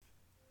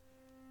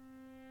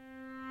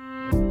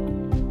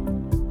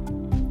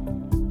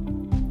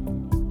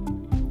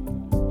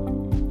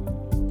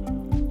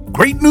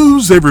Good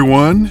news,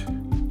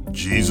 everyone!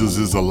 Jesus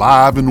is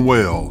alive and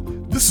well.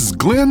 This is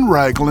Glenn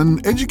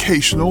Ragland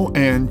Educational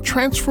and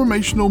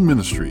Transformational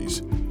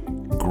Ministries.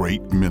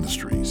 Great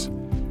Ministries.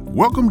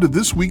 Welcome to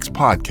this week's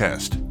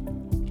podcast.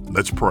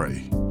 Let's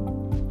pray.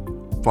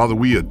 Father,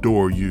 we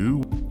adore you.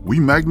 We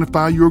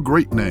magnify your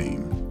great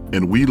name,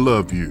 and we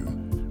love you.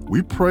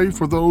 We pray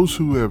for those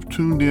who have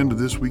tuned in to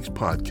this week's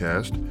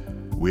podcast.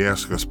 We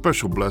ask a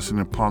special blessing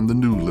upon the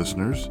new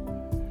listeners.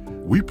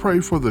 We pray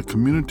for the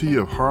community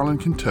of Harlan,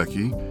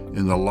 Kentucky,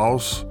 in the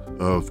loss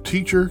of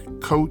teacher,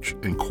 coach,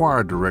 and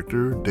choir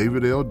director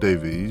David L.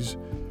 Davies.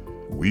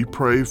 We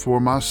pray for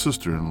my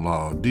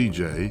sister-in-law,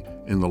 DJ,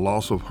 in the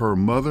loss of her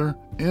mother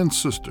and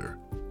sister.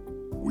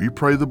 We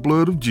pray the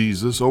blood of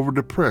Jesus over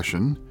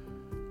depression.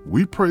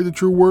 We pray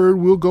that your word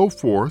will go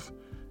forth.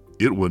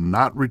 It will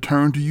not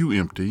return to you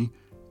empty.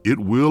 It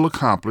will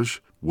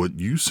accomplish what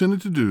you sent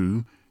it to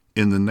do.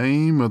 In the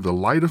name of the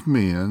light of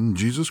men,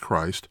 Jesus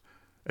Christ,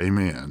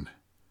 amen.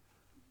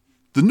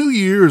 The new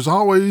year is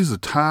always a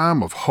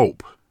time of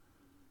hope.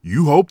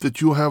 You hope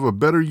that you'll have a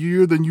better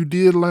year than you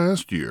did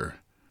last year.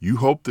 You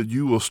hope that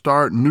you will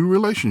start new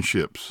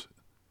relationships.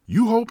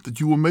 You hope that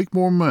you will make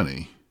more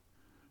money.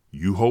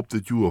 You hope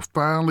that you will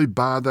finally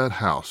buy that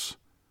house.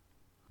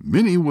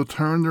 Many will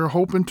turn their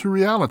hope into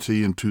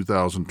reality in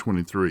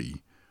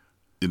 2023.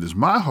 It is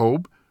my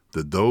hope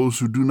that those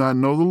who do not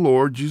know the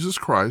Lord Jesus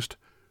Christ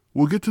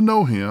will get to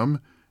know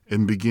him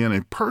and begin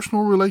a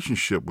personal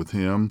relationship with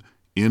him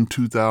in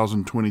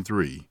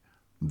 2023.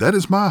 That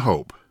is my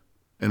hope.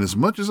 And as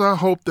much as I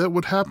hope that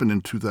would happen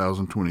in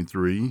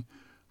 2023,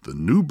 the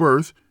new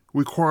birth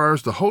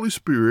requires the Holy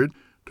Spirit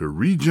to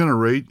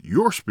regenerate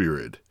your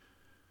spirit.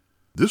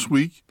 This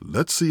week,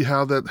 let's see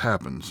how that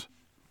happens.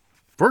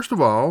 First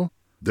of all,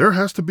 there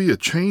has to be a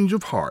change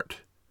of heart.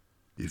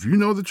 If you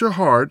know that your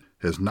heart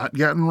has not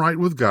gotten right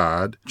with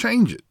God,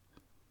 change it.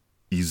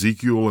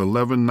 Ezekiel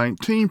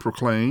 11:19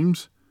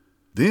 proclaims,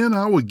 "Then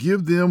I will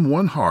give them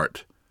one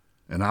heart,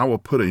 and I will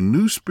put a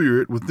new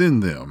spirit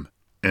within them,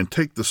 and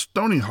take the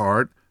stony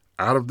heart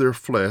out of their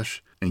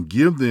flesh, and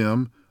give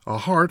them a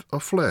heart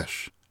of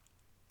flesh."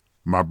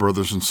 My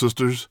brothers and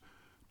sisters,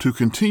 to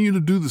continue to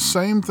do the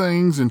same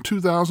things in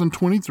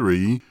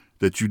 2023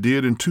 that you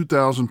did in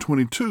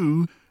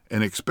 2022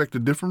 and expect a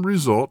different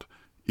result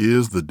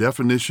is the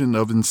definition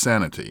of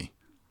insanity.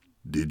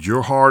 Did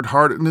your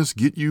hard-heartedness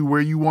get you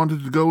where you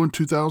wanted to go in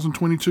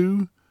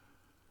 2022?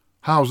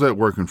 How's that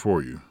working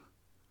for you?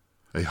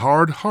 A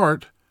hard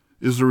heart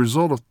is the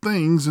result of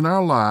things in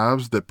our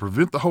lives that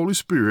prevent the Holy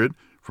Spirit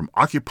from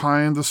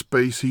occupying the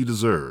space he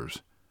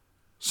deserves.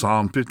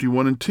 Psalm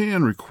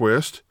 51:10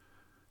 requests,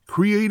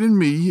 "Create in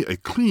me a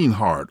clean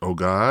heart, O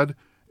God,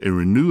 and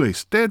renew a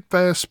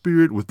steadfast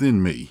spirit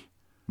within me."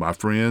 My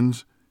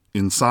friends,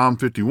 in Psalm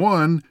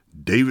 51,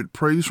 David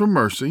prays for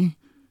mercy,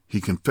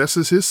 he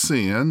confesses his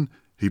sin,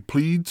 he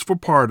pleads for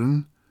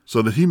pardon,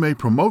 so that he may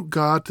promote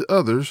God to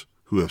others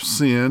who have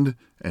sinned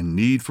and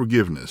need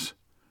forgiveness.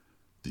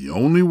 The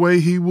only way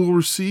he will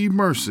receive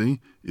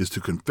mercy is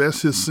to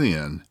confess his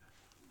sin.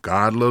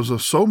 God loves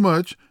us so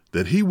much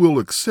that he will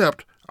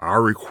accept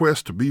our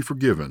request to be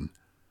forgiven.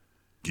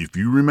 If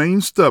you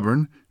remain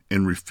stubborn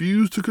and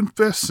refuse to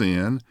confess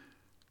sin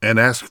and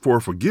ask for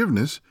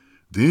forgiveness,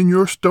 then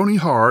your stony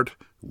heart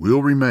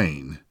will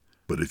remain.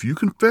 But if you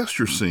confess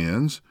your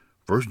sins,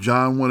 1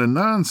 John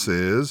 1:9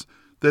 says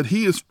that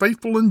he is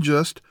faithful and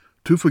just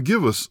to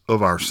forgive us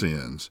of our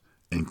sins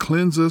and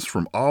cleanse us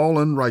from all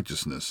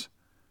unrighteousness.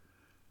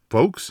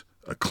 Folks,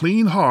 a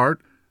clean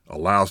heart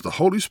allows the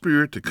Holy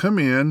Spirit to come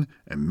in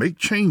and make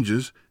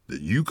changes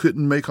that you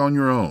couldn't make on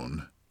your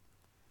own.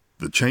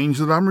 The change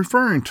that I'm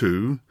referring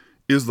to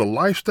is the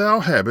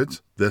lifestyle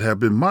habits that have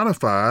been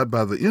modified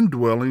by the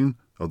indwelling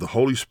of the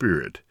Holy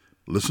Spirit.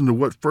 Listen to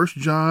what 1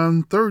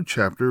 John 3rd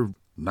chapter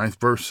 9th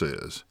verse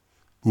says.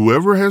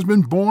 "Whoever has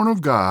been born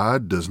of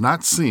God does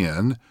not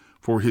sin,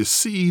 for his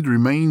seed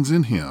remains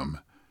in him,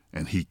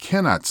 and he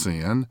cannot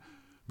sin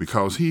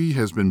because he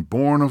has been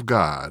born of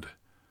God."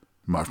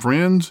 My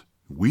friends,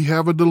 we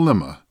have a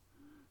dilemma.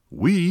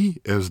 We,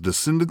 as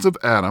descendants of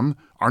Adam,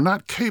 are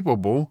not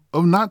capable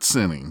of not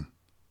sinning.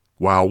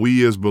 While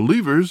we as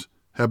believers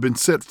have been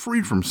set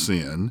free from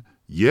sin,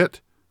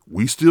 yet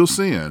we still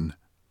sin.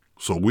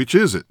 So which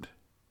is it?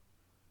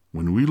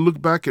 When we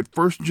look back at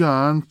 1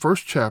 John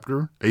 1st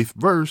chapter 8th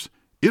verse,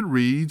 it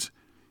reads,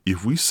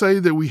 "If we say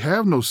that we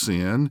have no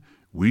sin,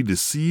 we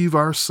deceive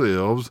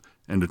ourselves,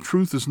 and the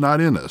truth is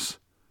not in us."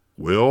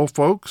 Well,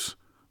 folks,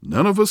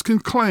 none of us can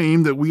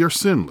claim that we are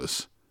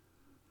sinless.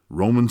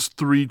 Romans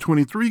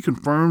 3:23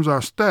 confirms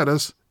our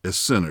status as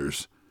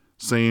sinners,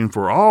 saying,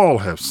 "For all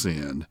have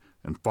sinned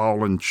and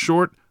fallen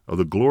short of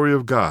the glory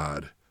of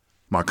God."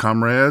 My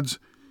comrades,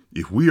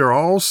 if we are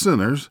all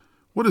sinners,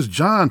 what is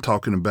John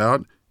talking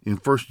about in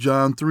 1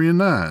 John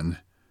 3:9?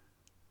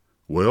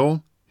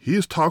 Well, he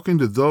is talking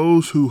to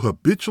those who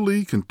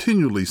habitually,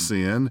 continually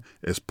sin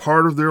as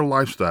part of their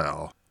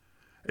lifestyle.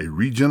 A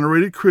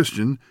regenerated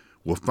Christian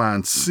will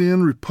find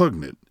sin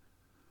repugnant,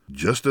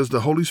 just as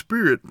the Holy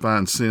Spirit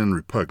finds sin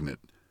repugnant.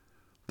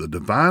 The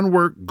divine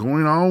work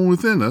going on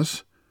within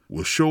us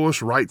will show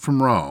us right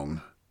from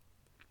wrong.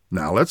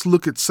 Now let's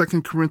look at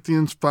 2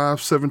 Corinthians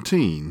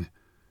 5:17.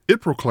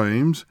 It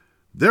proclaims,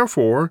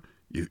 "Therefore,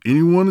 if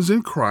anyone is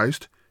in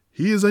Christ,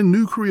 he is a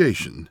new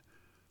creation.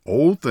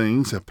 Old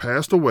things have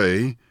passed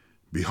away.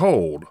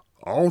 Behold,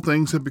 all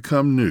things have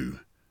become new."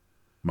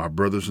 My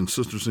brothers and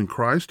sisters in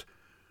Christ,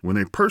 when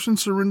a person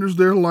surrenders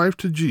their life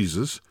to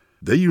Jesus,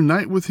 they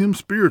unite with him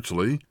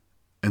spiritually,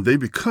 and they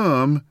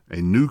become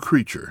a new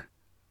creature.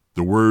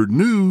 The word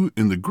new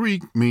in the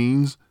Greek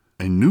means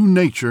a new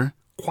nature,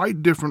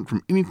 quite different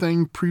from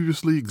anything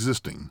previously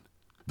existing.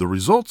 The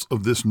results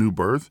of this new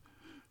birth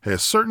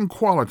has certain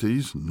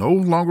qualities no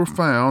longer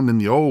found in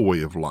the old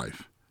way of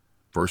life.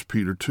 1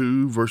 Peter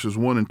 2 verses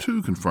 1 and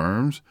 2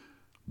 confirms,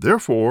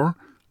 "Therefore,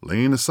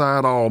 laying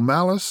aside all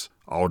malice,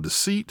 all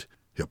deceit,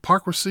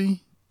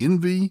 hypocrisy,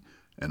 envy,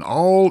 and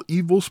all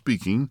evil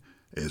speaking,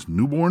 as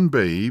newborn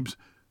babes,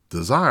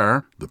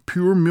 desire the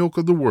pure milk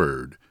of the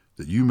word,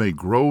 that you may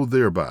grow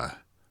thereby."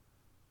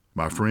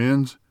 My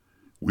friends,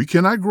 we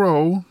cannot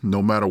grow,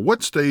 no matter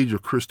what stage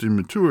of Christian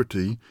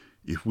maturity,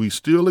 if we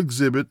still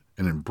exhibit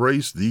and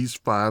embrace these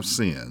 5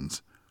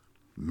 sins.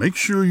 Make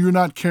sure you're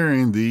not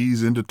carrying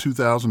these into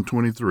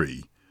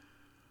 2023.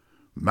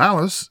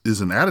 Malice is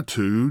an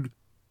attitude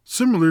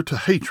similar to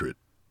hatred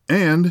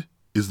and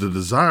is the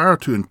desire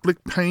to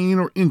inflict pain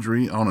or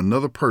injury on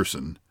another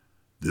person.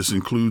 This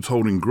includes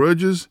holding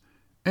grudges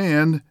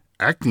and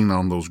acting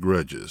on those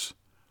grudges.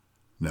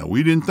 Now,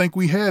 we didn't think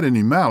we had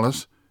any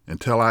malice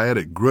until I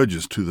added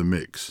grudges to the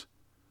mix.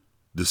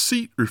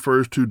 Deceit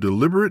refers to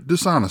deliberate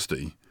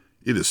dishonesty.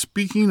 It is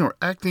speaking or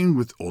acting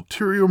with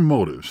ulterior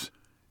motives.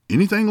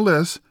 Anything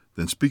less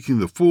than speaking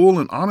the full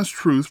and honest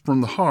truth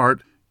from the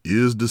heart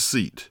is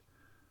deceit.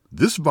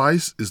 This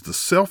vice is the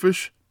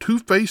selfish,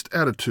 two-faced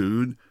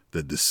attitude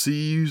that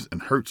deceives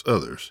and hurts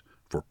others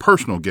for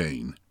personal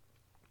gain.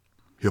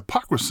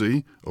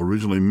 Hypocrisy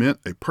originally meant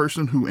a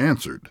person who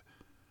answered.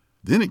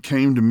 Then it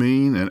came to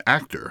mean an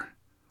actor,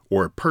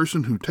 or a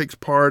person who takes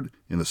part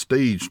in a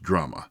stage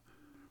drama.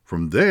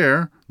 From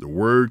there, the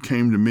word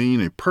came to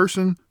mean a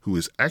person who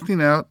is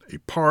acting out a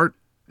part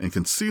and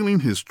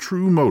concealing his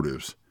true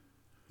motives.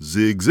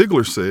 Zig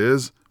Ziglar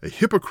says, "A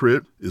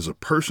hypocrite is a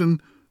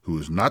person who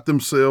is not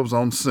themselves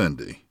on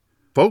Sunday."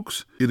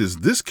 Folks, it is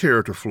this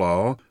character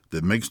flaw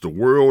that makes the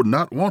world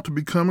not want to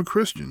become a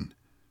Christian.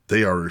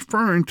 They are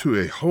referring to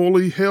a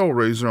holy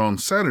hellraiser on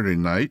Saturday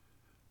night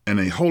and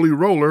a holy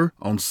roller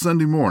on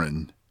Sunday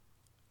morning.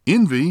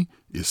 Envy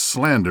is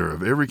slander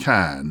of every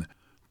kind.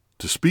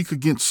 To speak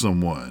against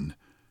someone,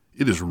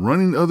 it is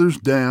running others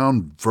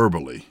down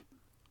verbally.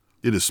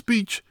 It is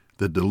speech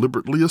that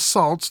deliberately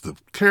assaults the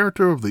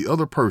character of the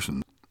other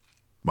person.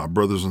 My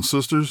brothers and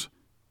sisters,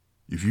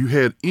 if you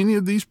had any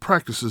of these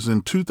practices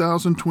in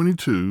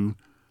 2022,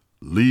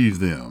 leave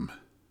them.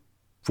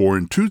 For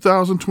in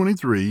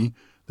 2023,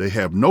 they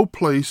have no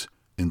place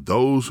in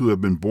those who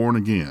have been born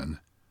again.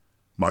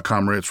 My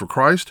comrades for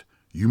Christ,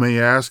 you may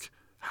ask,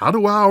 how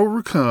do I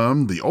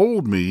overcome the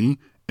old me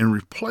and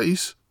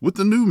replace with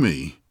the new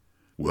me?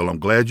 Well, I'm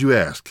glad you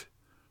asked.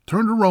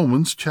 Turn to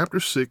Romans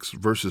chapter 6,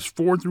 verses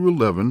 4 through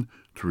 11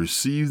 to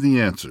receive the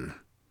answer.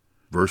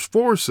 Verse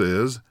 4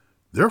 says,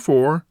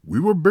 "Therefore we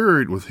were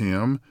buried with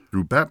him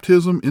through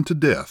baptism into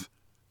death,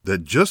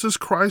 that just as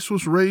Christ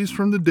was raised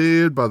from the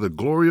dead by the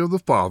glory of the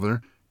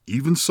Father,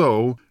 even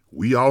so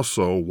we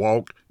also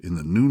walk in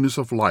the newness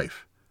of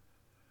life."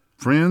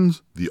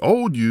 Friends, the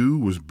old you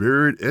was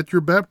buried at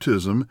your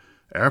baptism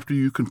after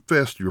you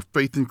confessed your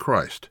faith in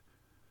Christ.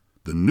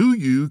 The new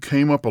you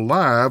came up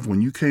alive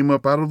when you came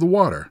up out of the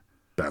water.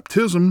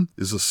 Baptism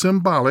is a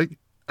symbolic,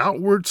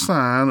 outward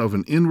sign of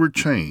an inward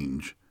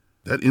change.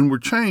 That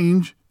inward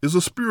change is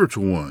a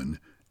spiritual one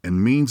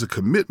and means a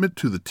commitment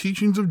to the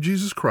teachings of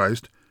Jesus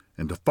Christ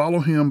and to follow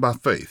him by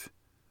faith.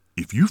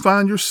 If you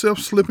find yourself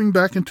slipping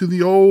back into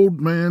the old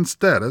man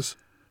status,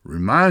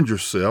 remind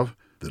yourself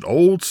that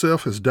old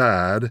self has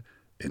died,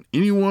 and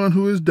anyone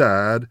who has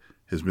died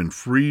has been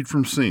freed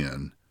from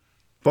sin.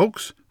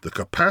 Folks, the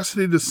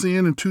capacity to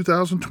sin in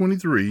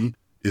 2023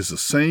 is the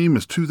same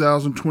as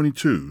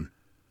 2022,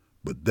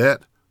 but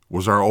that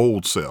was our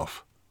old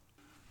self.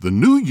 The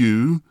new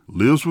you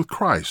lives with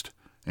Christ,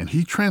 and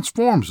he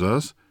transforms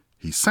us,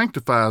 he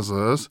sanctifies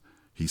us,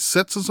 he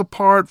sets us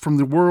apart from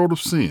the world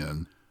of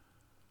sin.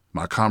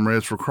 My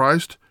comrades for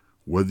Christ,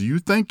 whether you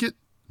think it,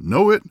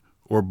 know it,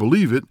 or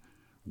believe it,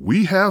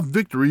 we have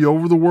victory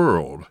over the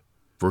world.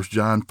 1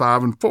 John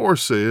 5 and 4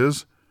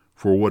 says,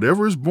 "For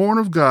whatever is born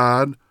of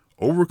God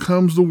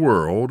overcomes the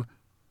world,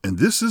 and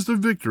this is the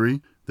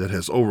victory that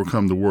has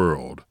overcome the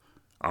world,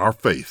 our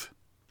faith."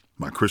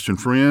 My Christian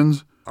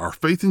friends, our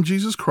faith in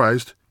Jesus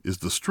Christ is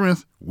the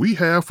strength we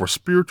have for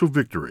spiritual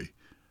victory.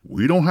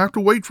 We don't have to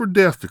wait for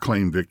death to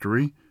claim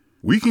victory.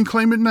 We can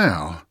claim it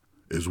now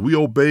as we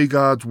obey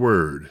God's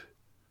word.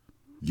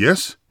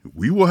 Yes,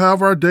 we will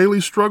have our daily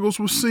struggles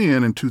with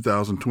sin in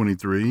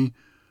 2023,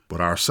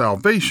 but our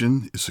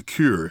salvation is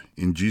secure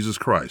in Jesus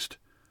Christ.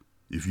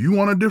 If you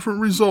want a different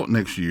result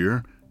next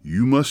year,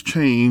 you must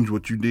change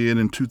what you did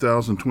in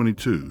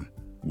 2022.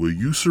 Will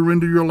you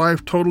surrender your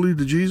life totally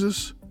to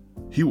Jesus?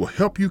 He will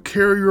help you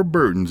carry your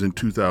burdens in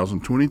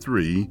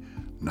 2023,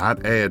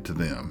 not add to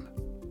them.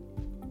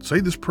 Say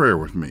this prayer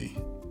with me.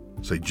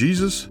 Say,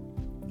 Jesus,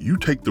 you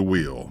take the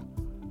wheel.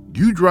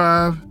 You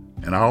drive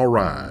and I'll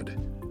ride.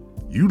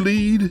 You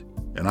lead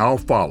and I'll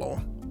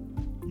follow.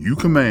 You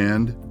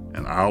command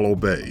and I'll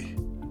obey.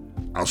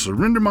 I'll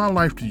surrender my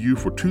life to you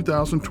for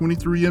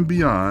 2023 and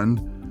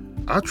beyond.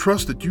 I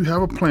trust that you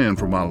have a plan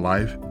for my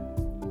life,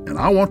 and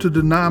I want to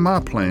deny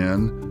my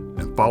plan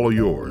and follow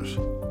yours.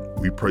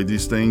 We pray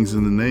these things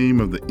in the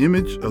name of the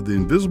image of the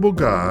invisible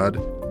God,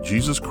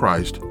 Jesus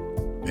Christ.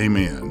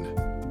 Amen.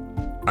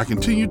 I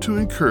continue to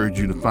encourage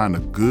you to find a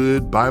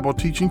good Bible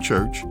teaching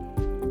church.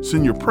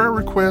 Send your prayer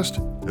request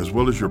as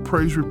well as your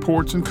praise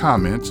reports and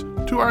comments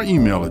to our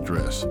email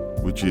address,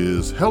 which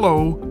is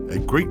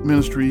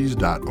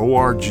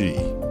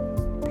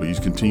hello@greatministries.org. Please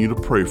continue to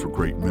pray for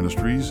Great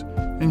Ministries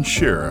and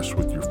share us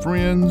with your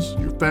friends,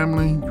 your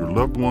family, your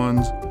loved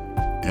ones,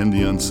 and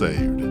the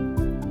unsaved.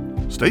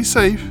 Stay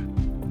safe,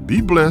 be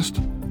blessed,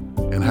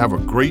 and have a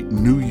great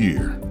new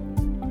year.